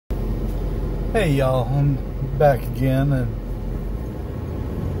Hey y'all, I'm back again, and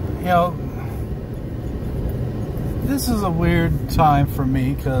this is a weird time for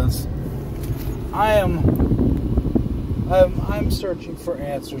me because I'm searching for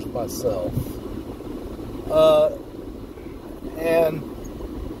answers myself, and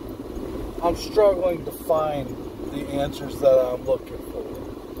I'm struggling to find the answers that I'm looking for,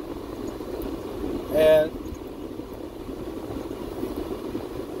 and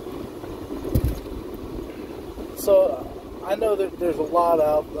so I know that there's a lot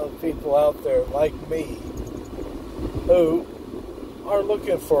of people out there like me who are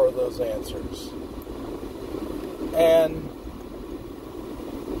looking for those answers. And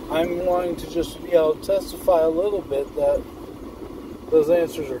I'm wanting to just, testify a little bit that those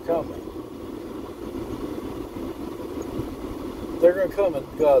answers are coming. They're going to come in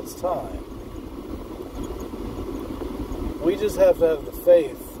God's time. We just have to have the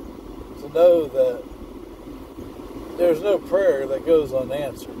faith to know that there's no prayer that goes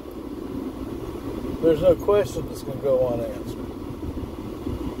unanswered. There's no question that's going to go unanswered.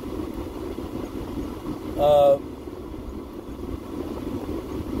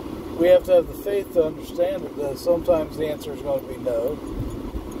 We have to have the faith to understand that sometimes the answer is going to be no.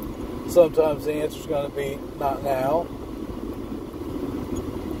 Sometimes the answer is going to be not now.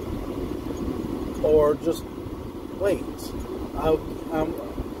 Or just wait.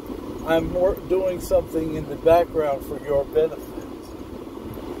 I'm doing something in the background for your benefit.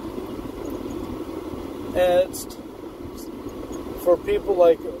 And it's for people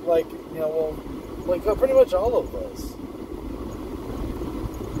like pretty much all of us,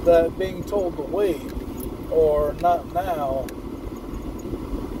 that being told to wait or not now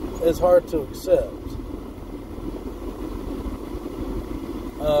is hard to accept.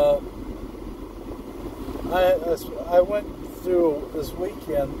 I went through this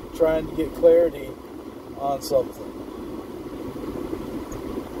weekend trying to get clarity on something,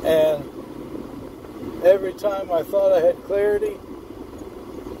 and every time I thought I had clarity,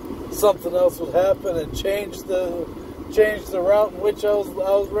 something else would happen and change the route in which I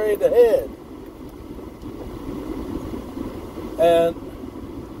was ready to head. And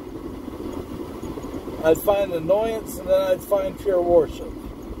I'd find annoyance, and then I'd find pure worship.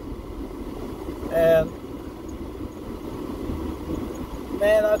 And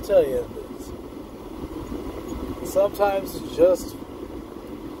man, I tell you this, sometimes it's just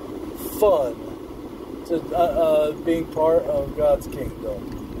fun to being part of God's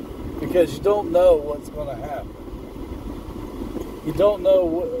kingdom, because you don't know what's going to happen. You don't know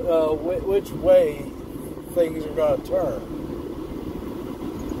which way things are going to turn.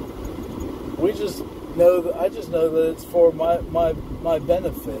 I just know that it's for my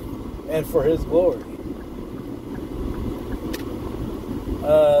benefit and for His glory.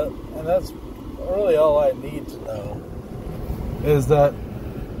 And that's really all I need to know, is that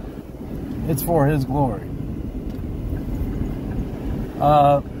it's for His glory.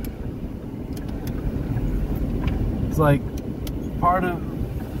 It's like part of,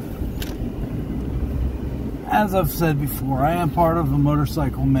 as I've said before, I am part of a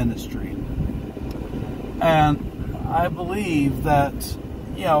motorcycle ministry. And I believe that,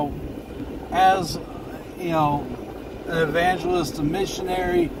 as, an evangelist, a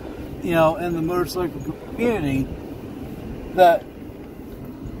missionary, in the motorcycle community, that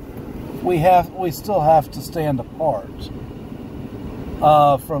we still have to stand apart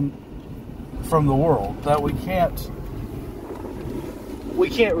from the world. That we can't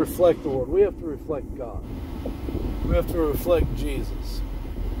reflect the world. We have to reflect God. We have to reflect Jesus.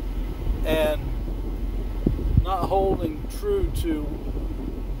 And not holding true to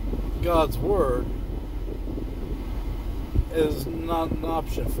God's word is not an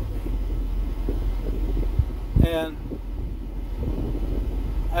option for me. And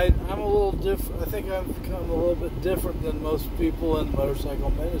I'm a little different. I think I've become a little bit different than most people in the motorcycle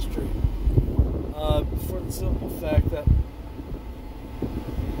ministry, for the simple fact that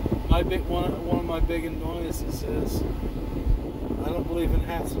one of my big annoyances is I don't believe in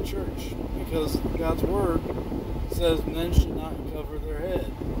hats in church, because God's word says men should not cover their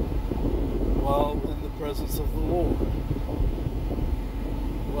head while in the presence of the Lord.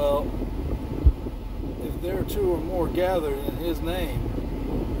 Well, if there are two or more gathered in His name,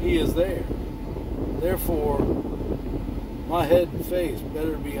 He is there. Therefore, my head and face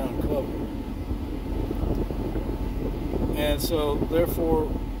better be uncovered. And so,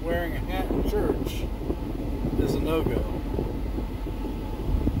 therefore, wearing a hat in church is a no-go.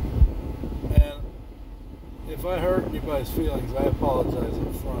 And if I hurt anybody's feelings, I apologize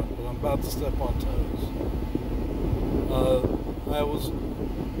up front, but I'm about to step on toes.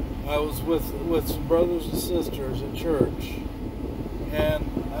 I I was with some brothers and sisters at church, and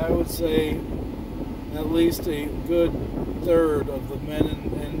I would say at least a good third of the men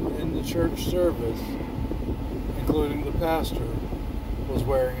in the church service, including the pastor, was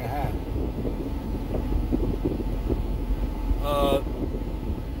wearing a hat.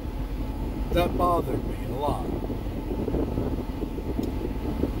 That bothered me a lot.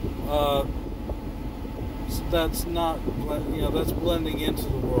 So that's not, that's blending into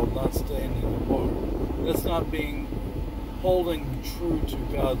the world, not standing apart. That's not holding true to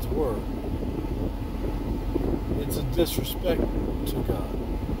God's word. It's a disrespect to God.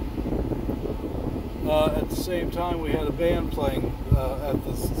 At the same time, we had a band playing at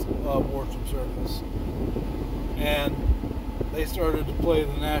this worship service, and they started to play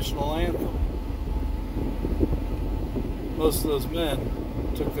the national anthem. Most of those men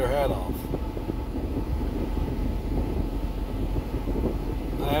took their hat off.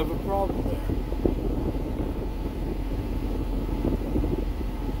 I have a problem there.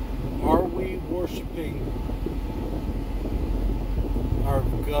 Are we worshiping our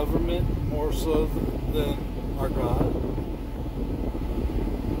government more so than our God?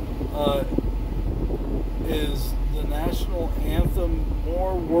 Is the national anthem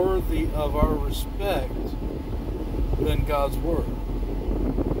more worthy of our respect than God's word?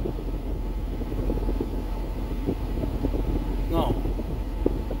 No.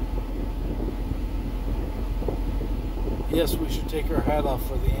 Yes, we should take our hat off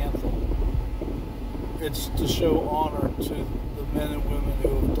for the anthem. It's to show honor to the men and women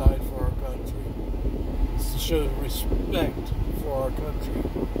who have died for our country. It's to show respect for our country.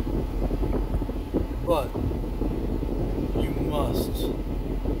 But you must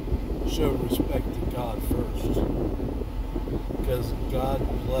show respect to God first. Because God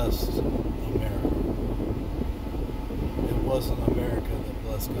blessed America. It wasn't America that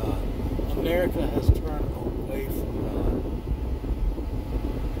blessed God. America has turned away from God.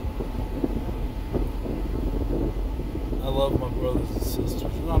 I love my brothers and sisters,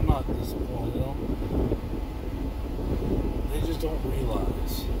 and I'm not disappointed in them. They just don't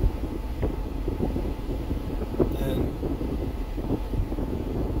realize. And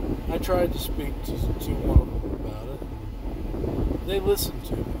I tried to speak to one of them about it. They listened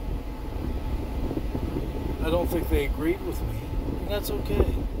to me. I don't think they agreed with me, and that's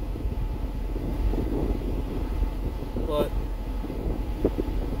okay. But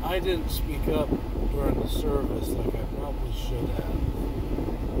I didn't speak up during the service like I probably should have.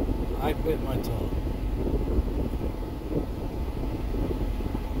 I bit my tongue.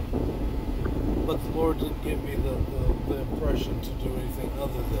 But the Lord didn't give me the impression to do anything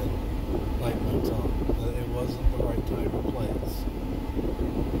other than bite my tongue. That it wasn't the right time or place.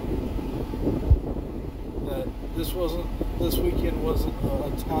 That this weekend wasn't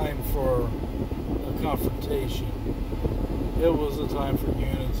a time for a confrontation. It was a time for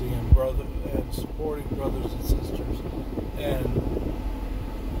unity and supporting brothers and sisters and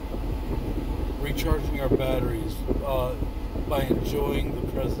recharging our batteries by enjoying the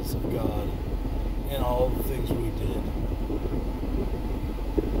presence of God in all the things we did.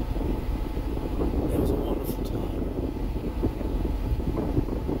 It was a wonderful time.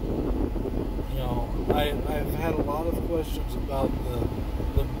 I've had a lot of questions about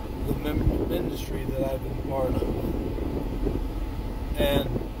the ministry that I've been part of. And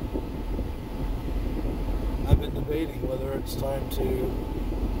I've been debating whether it's time to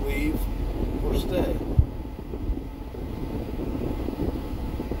leave or stay.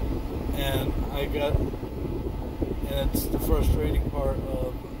 And it's the frustrating part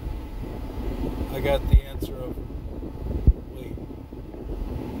of, I got the answer of, wait.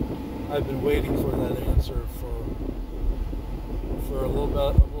 I've been waiting for that answer for a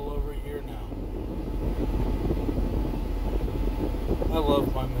little over a year now. I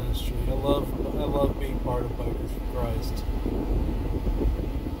love my ministry. I love being part of Bikers for Christ.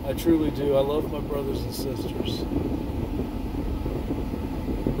 I truly do. I love my brothers and sisters.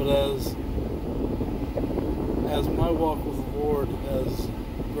 But as my walk with the Lord has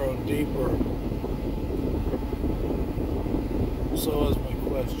grown deeper, so has my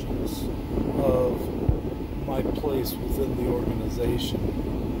questions of my place within the organization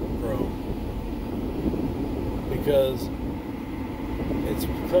grown. Because it's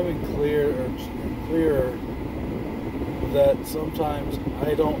becoming clearer that sometimes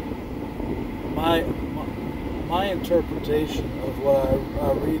my interpretation of what I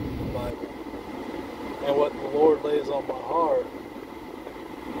read in the Bible and what the Lord lays on my heart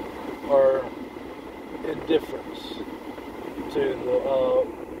are indifference to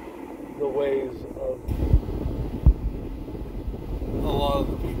the ways of a lot of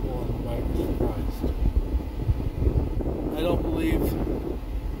the people in believe,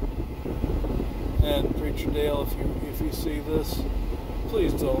 and Preacher Dale, if you see this,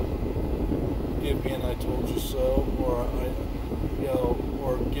 please don't give me an "I told you so"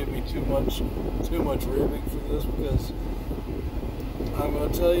 or give me too much ribbing for this, because I'm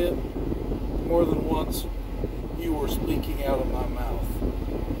going to tell you, more than once, you were speaking out of my mouth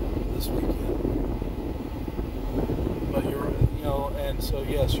this weekend. But and so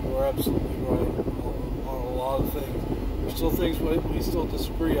yes, you are absolutely right on a lot of things. There's still things we still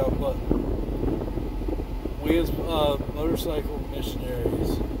disagree on, but we as motorcycle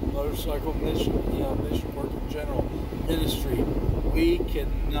missionaries, mission work in general, ministry, we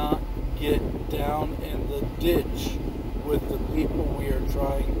cannot get down in the ditch with the people we are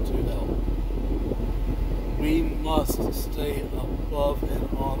trying to help. We must stay above and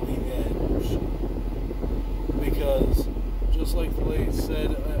on the edge, because just like the lady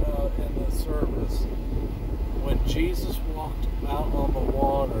said in the service, when Jesus walked out on the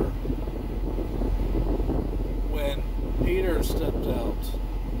water, when Peter stepped out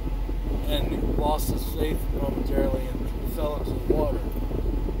and lost his faith momentarily and fell into the water,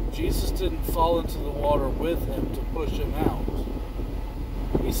 Jesus didn't fall into the water with him to push him out.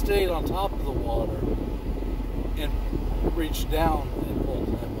 He stayed on top of the water and reached down and pulled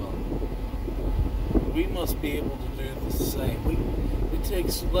him up. We must be able to do the same. It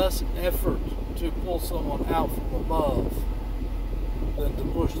takes less effort to pull someone out from above than to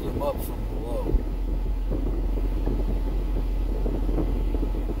push them up from below.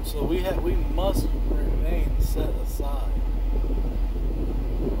 So we must remain set aside.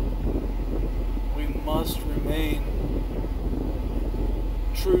 We must remain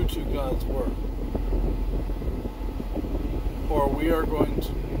true to God's word, or we are going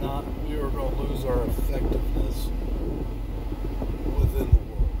to lose our effectiveness within the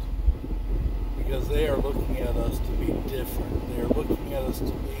world, because they are looking at us to be different. They are looking at us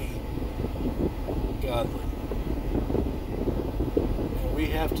to be godly. And we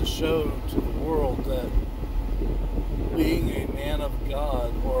have to show to the world that being a man of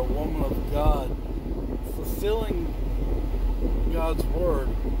God or a woman of God, fulfilling God's word,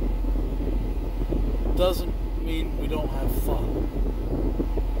 doesn't mean we don't have fun.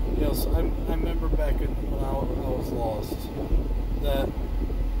 So I remember back when I was lost, that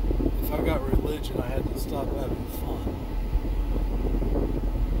if I got religion, I had to stop having fun.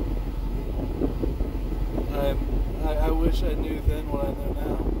 I wish I knew then what I know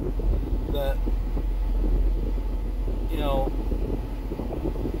now, that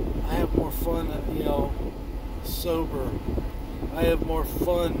I have more fun, sober. I have more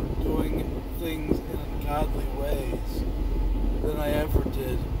fun doing things in godly ways than I ever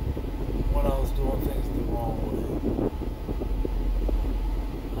did when I was doing things the wrong way.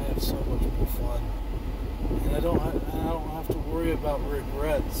 I have so much more fun, and I don't have to worry about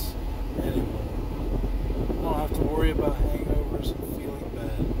regrets anymore. I don't have to worry about hangovers and feeling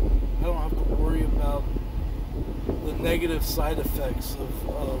bad. I don't have to worry about the negative side effects of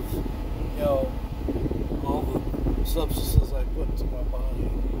all the substances I put into my body.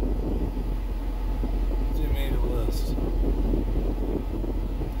 Too many to list.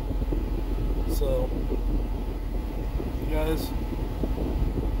 So, you guys,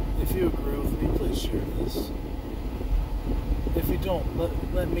 if you agree with me, please share this. If you don't,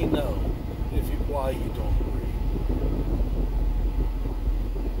 let me know why you don't agree.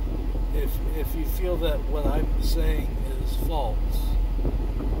 If you feel that what I'm saying is false,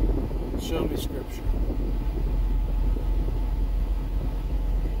 show me scripture.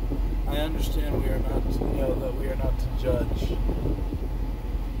 I understand we are not, that we are not to judge.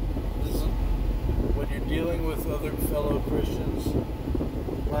 When you're dealing with other fellow Christians,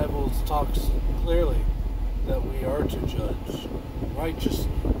 the Bible talks clearly that we are to judge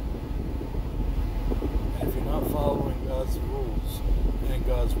righteously. And if you're not following God's rules and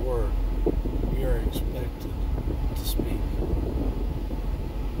God's word, we are expected to speak.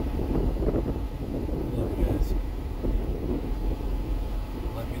 Love you guys.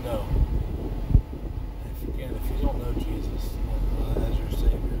 Let me know. If you don't know Jesus as your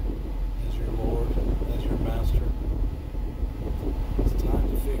Savior, as your Lord, as your Master, it's time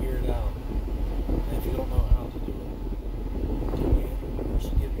to figure it out. And if you don't know how to do it,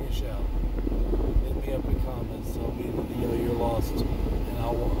 give me a shout. Hit me up in comments. Tell me that you're lost, and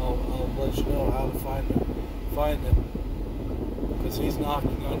I'll let you know how to find him, because he's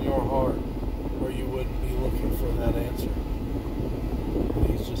knocking on your heart where you wouldn't be looking for that answer.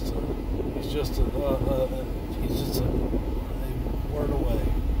 He's just a word away.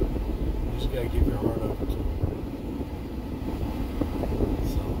 You just gotta give your heart over to him.